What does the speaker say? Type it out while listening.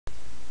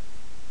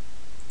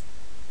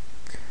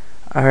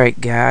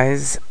Alright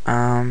guys,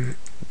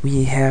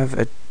 we have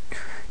a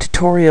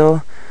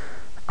tutorial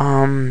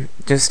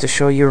just to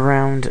show you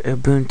around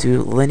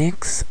Ubuntu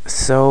Linux.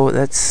 So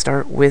let's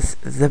start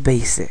with the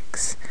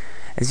basics.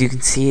 As you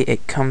can see,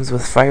 it comes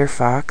with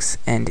Firefox,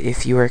 and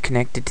if you are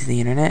connected to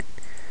the internet,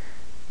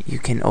 you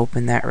can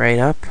open that right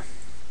up,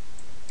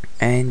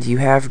 and you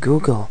have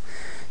Google.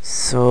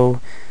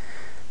 So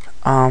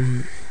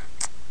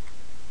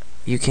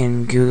you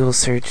can Google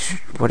search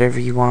whatever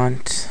you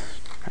want,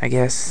 I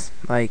guess,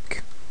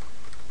 like,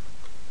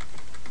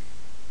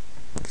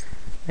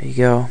 there you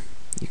go,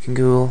 you can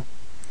Google,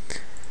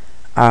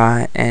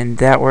 and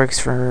that works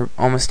for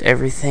almost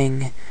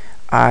everything.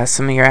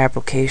 Some of your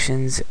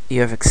applications,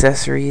 you have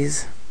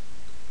accessories,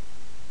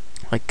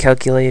 like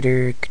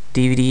calculator,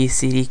 DVD,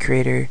 CD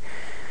creator,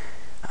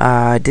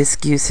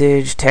 disk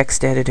usage,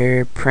 text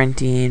editor,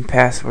 printing,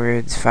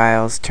 passwords,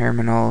 files,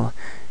 terminal,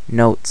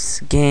 notes,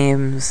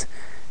 games,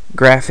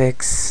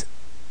 graphics,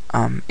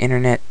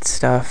 internet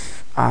stuff.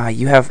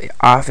 You have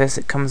Office.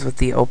 It comes with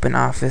the Open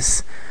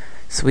Office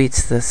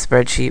suites, the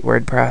spreadsheet,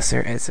 word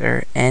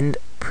processor, and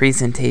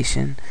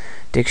presentation,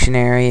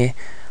 dictionary.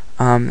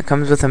 It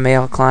comes with a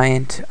mail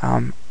client.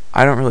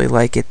 I don't really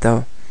like it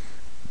though.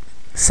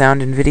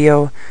 Sound and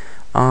video.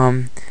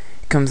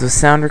 It comes with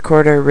sound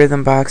recorder,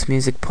 rhythm box,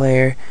 music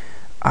player,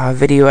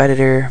 video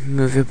editor,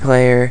 movie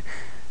player,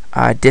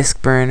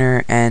 disc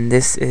burner, and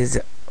this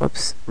is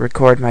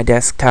Record My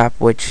Desktop,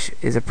 which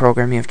is a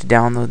program you have to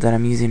download that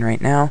I'm using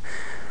right now.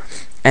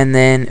 And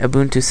then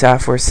Ubuntu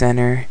Software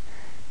Center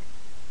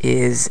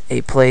is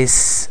a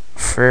place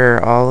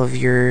for all of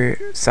your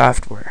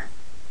software.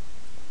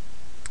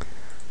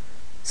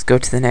 Let's go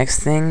to the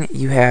next thing.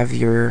 You have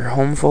your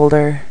home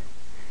folder.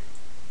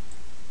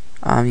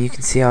 You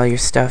can see all your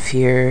stuff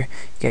here.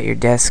 You got your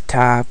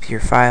desktop, your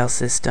file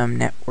system,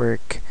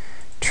 network,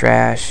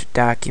 trash,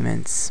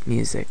 documents,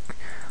 music,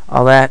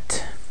 all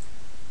that.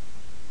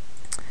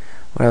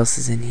 What else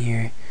is in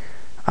here?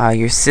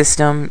 Your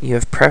system, you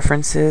have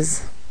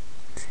preferences,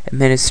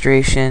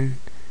 administration,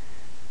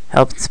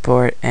 help and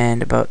support,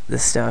 and about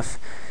this stuff.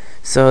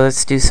 So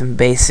let's do some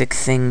basic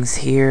things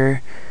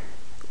here,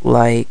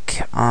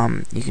 like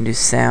you can do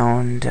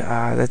sound.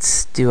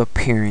 Let's do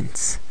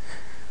appearance.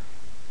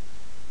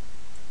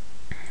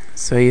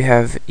 So you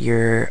have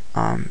your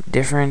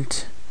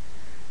different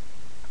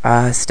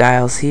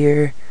styles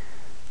here.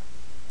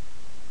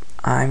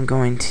 I'm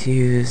going to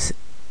use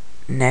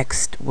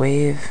next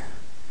wave,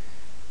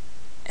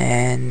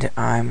 and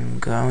I'm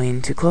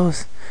going to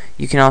close.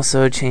 You can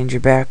also change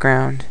your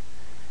background.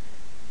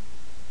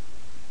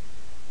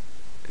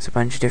 There's a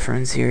bunch of different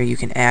ones here. You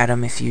can add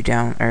them if you've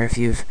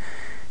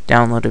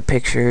downloaded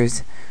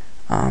pictures.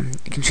 You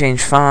can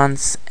change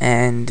fonts,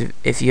 and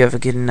if you have a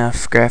good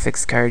enough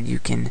graphics card, you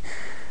can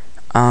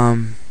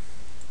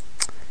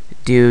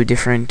do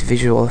different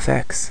visual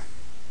effects.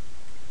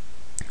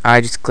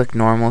 I just clicked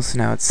normal, so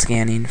now it's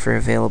scanning for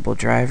available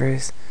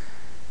drivers.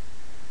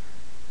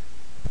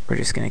 We're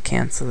just going to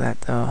cancel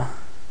that though.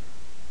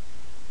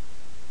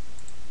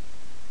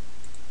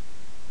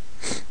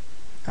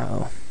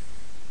 Oh.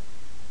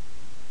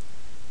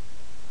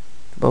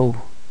 Whoa.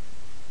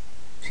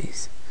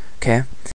 Jeez. Okay.